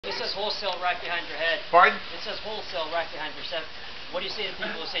says wholesale right behind your head. Pardon? It says wholesale right behind your head. What do you say to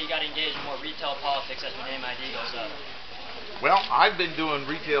people who say you got to engage in more retail politics as your name ID goes up? Well, I've been doing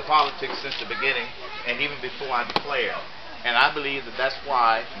retail politics since the beginning, and even before I declared. And I believe that that's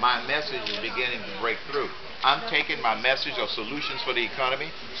why my message is beginning to break through. I'm taking my message of solutions for the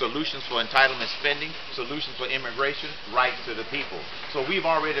economy, solutions for entitlement spending, solutions for immigration, right to the people. So we've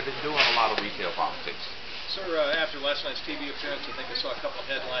already been doing a lot of retail politics. Sir, after last night's TV appearance, I think I saw a couple of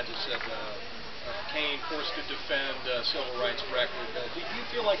headlines that said Cain forced to defend civil rights record. Do you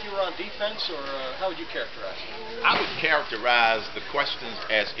feel like you were on defense, or how would you characterize it? I would characterize the questions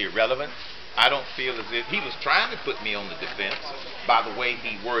as irrelevant. I don't feel as if he was trying to put me on the defense by the way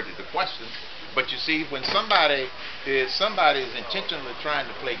he worded the questions. But you see, when somebody is intentionally trying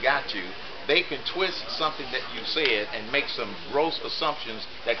to play got you, they can twist something that you said and make some gross assumptions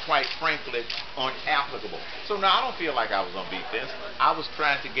that, quite frankly, aren't applicable. So now I don't feel like I was on defense. I was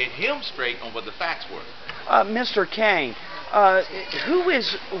trying to get him straight on what the facts were. Mr. Cain, who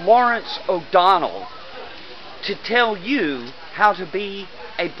is Lawrence O'Donnell to tell you how to be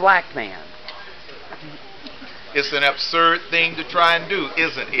a black man? It's an absurd thing to try and do,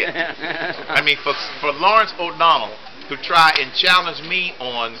 isn't it? I mean, for Lawrence O'Donnell to try and challenge me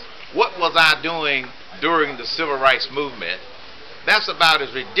on what was I doing during the civil rights movement, that's about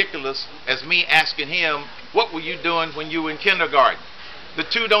as ridiculous as me asking him, what were you doing when you were in kindergarten? The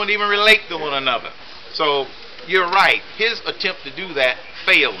two don't even relate to one another. So you're right. His attempt to do that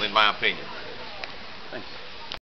failed, in my opinion.